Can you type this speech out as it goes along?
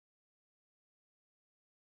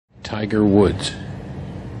Tiger Woods.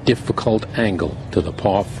 Difficult angle to the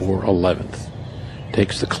par 4 11th.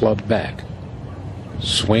 Takes the club back.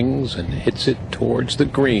 Swings and hits it towards the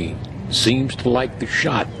green. Seems to like the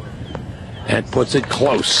shot. And puts it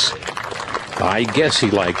close. I guess he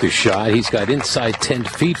liked the shot. He's got inside 10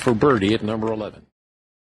 feet for birdie at number 11.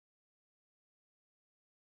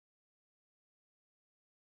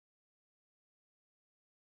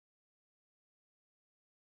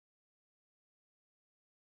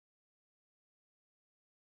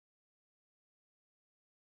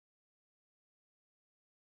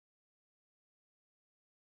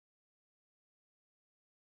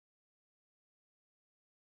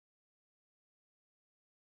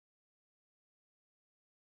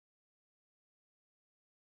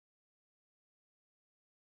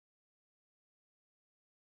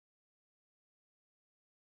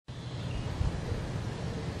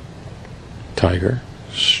 Tiger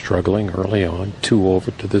struggling early on, 2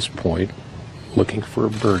 over to this point, looking for a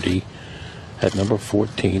birdie at number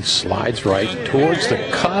 14, slides right towards the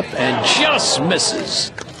cup and just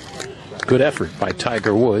misses. Good effort by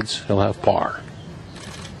Tiger Woods. He'll have par.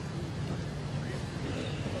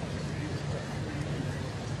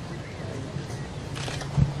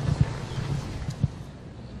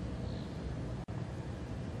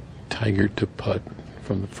 Tiger to putt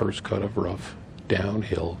from the first cut of rough,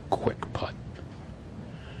 downhill, quick putt.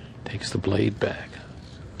 Takes the blade back,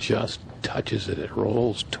 just touches it. It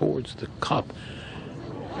rolls towards the cup.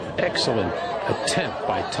 Excellent attempt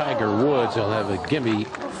by Tiger Woods. He'll have a gimme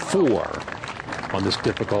 4 on this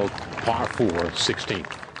difficult par 4 16.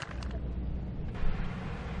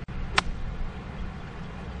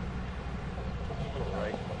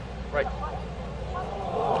 Right.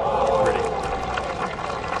 Pretty.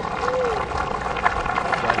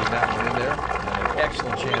 Sliding that one in there. And an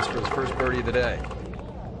excellent chance for his first birdie of the day.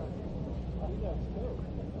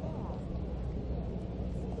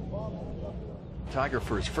 Tiger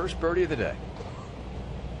for his first birdie of the day.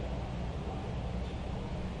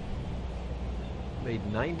 Made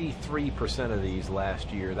 93% of these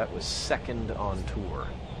last year. That was second on tour.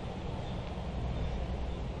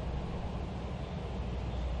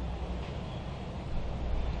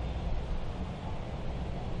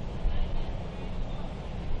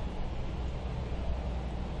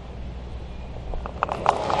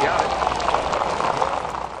 Got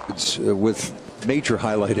it. It's with major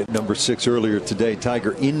highlight at number 6 earlier today.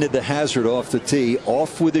 Tiger into the hazard off the tee,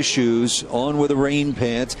 off with his shoes, on with a rain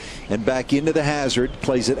pants, and back into the hazard.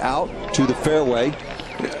 Plays it out to the fairway.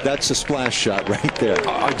 That's a splash shot right there.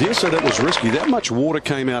 I dare say that was risky. That much water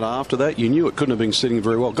came out after that. You knew it couldn't have been sitting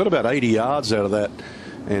very well. Got about 80 yards out of that,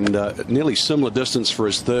 and nearly similar distance for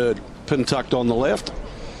his third. Pin tucked on the left.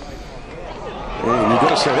 And you've got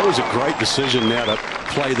to say that was a great decision now to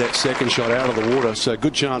play that second shot out of the water. So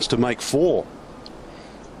good chance to make 4.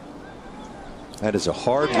 That is a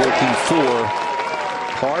hard-working 4.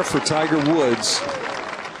 Par for Tiger Woods.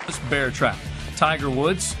 This bear trap. Tiger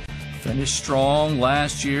Woods finished strong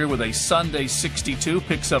last year with a Sunday 62.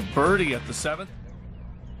 Picks up birdie at the 7th.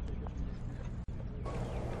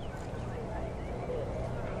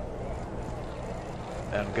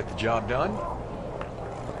 That'll get the job done.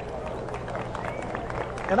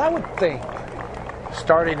 And I would think,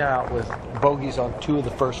 starting out with bogeys on 2 of the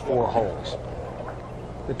first 4 holes,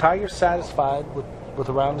 the Tiger's satisfied with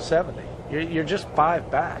around the 70. You're just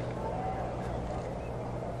 5 back.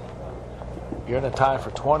 You're in a tie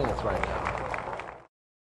for 20th right now.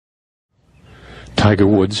 Tiger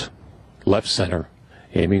Woods, left center,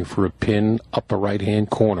 aiming for a pin upper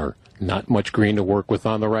right-hand corner. Not much green to work with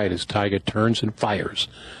on the right as Tiger turns and fires.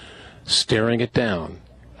 Staring it down,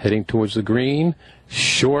 heading towards the green.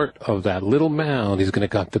 Short of that little mound, he's going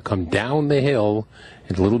to have to come down the hill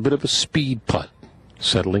in a little bit of a speed putt.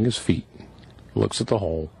 Settling his feet, looks at the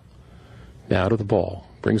hole, now to the ball,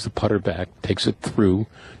 brings the putter back, takes it through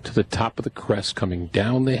to the top of the crest, coming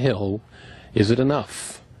down the hill. Is it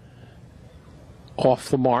enough? Off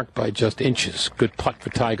the mark by just inches. Good putt for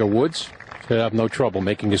Tiger Woods. He'll have no trouble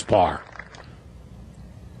making his par.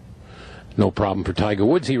 No problem for Tiger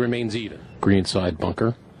Woods. He remains even. Greenside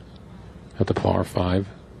bunker at the par 5,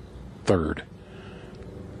 3rd.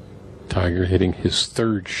 Tiger hitting his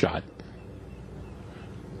 3rd shot.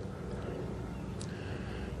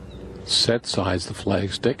 Set, sides the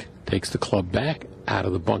flagstick, takes the club back, out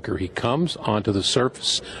of the bunker he comes, onto the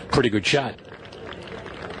surface. Pretty good shot.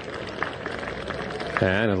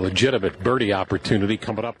 And a legitimate birdie opportunity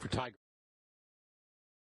coming up for Tiger.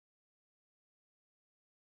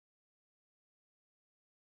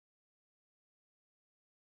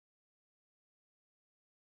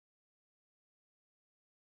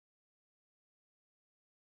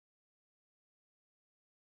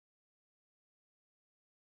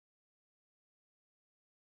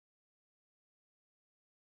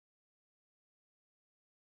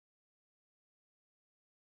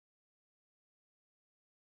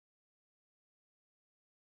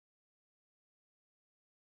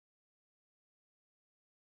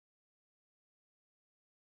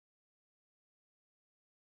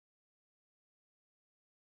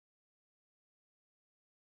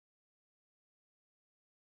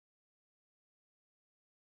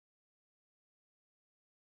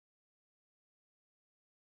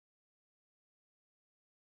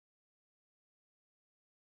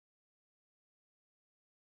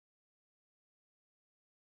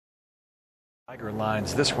 Tiger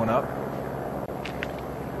lines this one up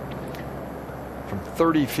from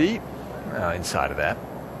 30 feet, inside of that,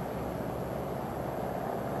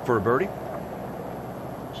 for a birdie.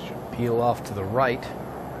 Should peel off to the right. That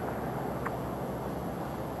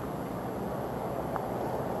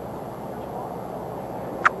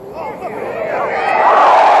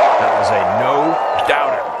was a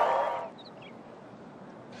no-doubter.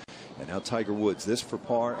 And now Tiger Woods, this for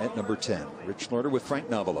par at number 10. Rich Lerner with Frank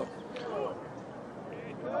Novello.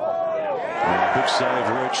 Big save,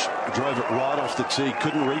 Rich. Drove it right off the tee.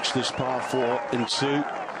 Couldn't reach this par 4 and 2.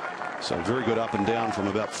 So very good up and down from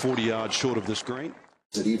about 40 yards short of this green.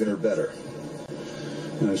 Is it even or better?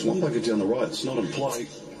 No, there's one bucket down the right. It's not in play.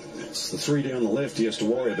 It's the 3 down the left he has to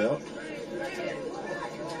worry about.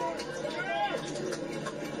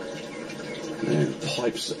 And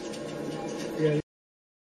pipes it.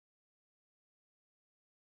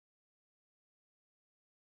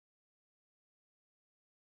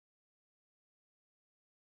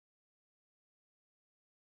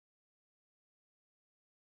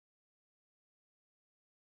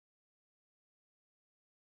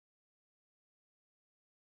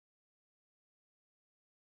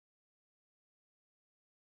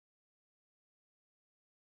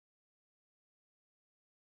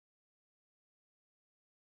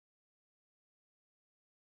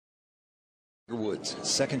 Woods,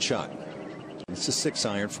 second shot. It's a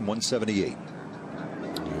 6-iron from 178.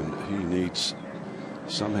 And he needs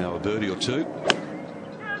somehow a birdie or two.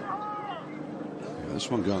 Yeah, this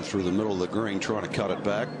one going through the middle of the green, trying to cut it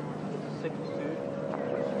back.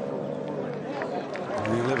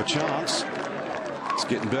 And he'll have a chance. It's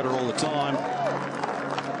getting better all the time.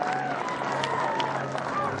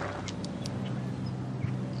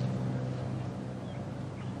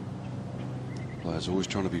 Players always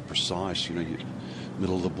trying to be precise, you know,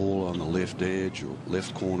 middle of the ball on the left edge, or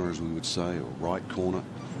left corner as we would say, or right corner.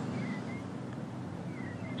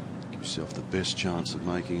 Give yourself the best chance of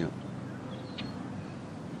making it.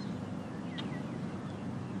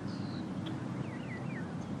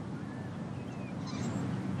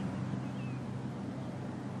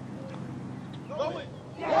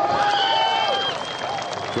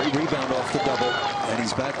 Great rebound off the double, and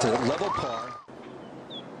he's back to level par.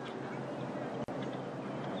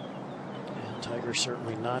 Tiger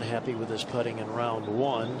certainly not happy with his putting in round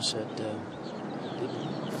 1. Said didn't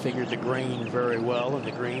figure the green very well in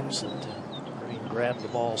the greens, and green grabbed the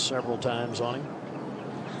ball several times on him.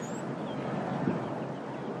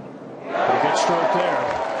 Pretty good stroke there.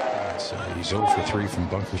 He's 0 for 3 from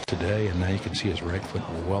bunkers today, and now you can see his right foot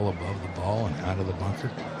well above the ball and out of the bunker.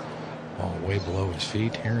 Ball way below his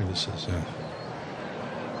feet here. This is a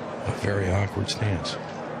very awkward stance.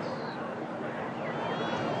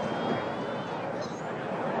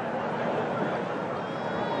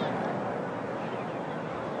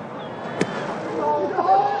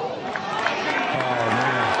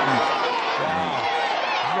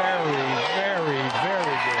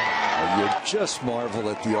 Just marvel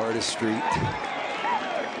at the artistry.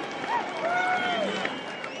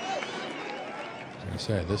 As I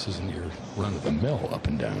say, this isn't your run-of-the-mill up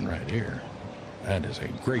and down right here. That is a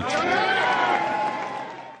great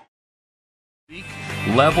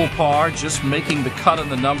level par, just making the cut on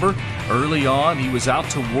the number. Early on, he was out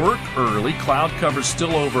to work early. Cloud cover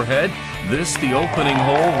still overhead. This, the opening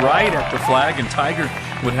hole, right at the flag, and Tiger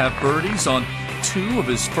would have birdies on 2 of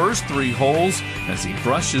his first 3 holes as he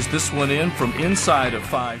brushes this one in from inside of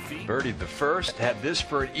 5 feet. Birdied the first, had this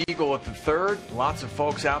for an eagle at the third. Lots of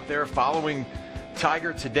folks out there following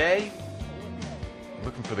Tiger today,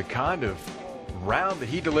 looking for the kind of round that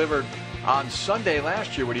he delivered on Sunday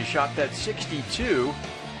last year when he shot that 62,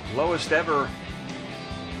 lowest ever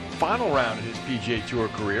final round in his PGA Tour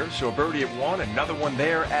career. So a birdie at 1, another one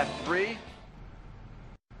there at 3.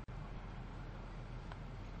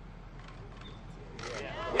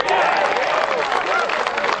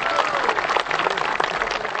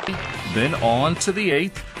 Then on to the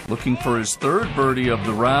 8th, looking for his 3rd birdie of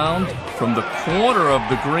the round from the corner of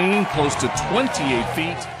the green, close to 28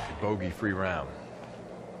 feet. Bogey-free round.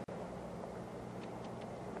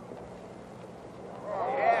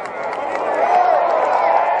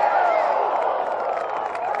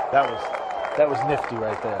 That was nifty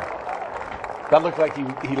right there. That looked like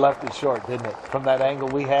he left it short, didn't it? From that angle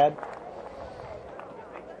we had.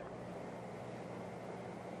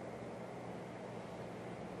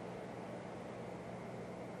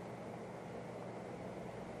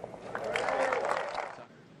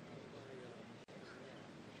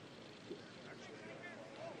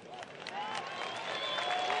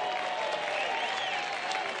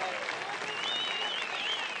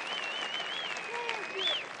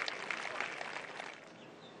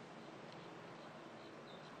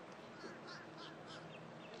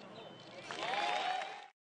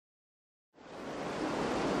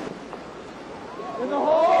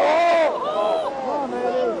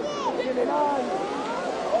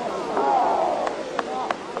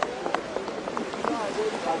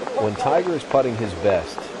 When Tiger is putting his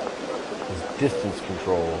best, his distance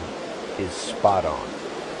control is spot on.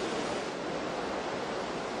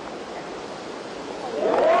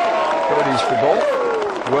 Birdies for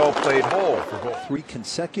both. Well played hole for both. 3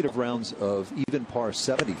 consecutive rounds of even par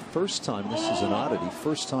 70. First time, this is an oddity,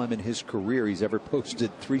 first time in his career he's ever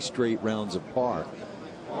posted 3 straight rounds of par.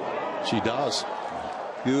 She does.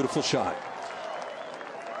 Beautiful shot.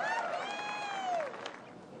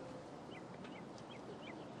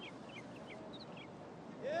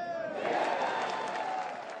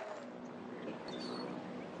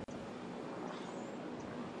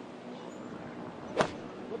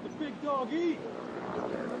 Let the big dog eat.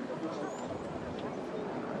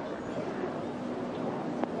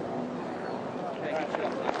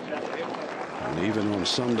 And even on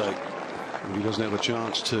Sunday, when he doesn't have a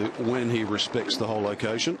chance to win, he respects the whole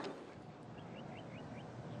location.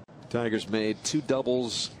 Tiger's made 2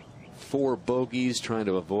 doubles, 4 bogeys, trying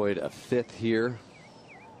to avoid a 5th here.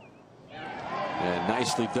 And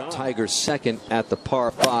nicely done. Tiger's second at the par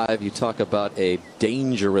 5. You talk about a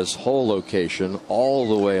dangerous hole location all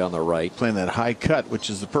the way on the right. Playing that high cut, which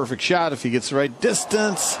is the perfect shot if he gets the right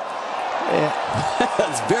distance.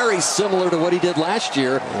 It's very similar to what he did last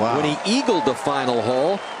year when he eagled the final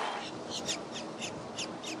hole.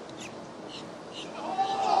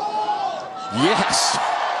 Yes.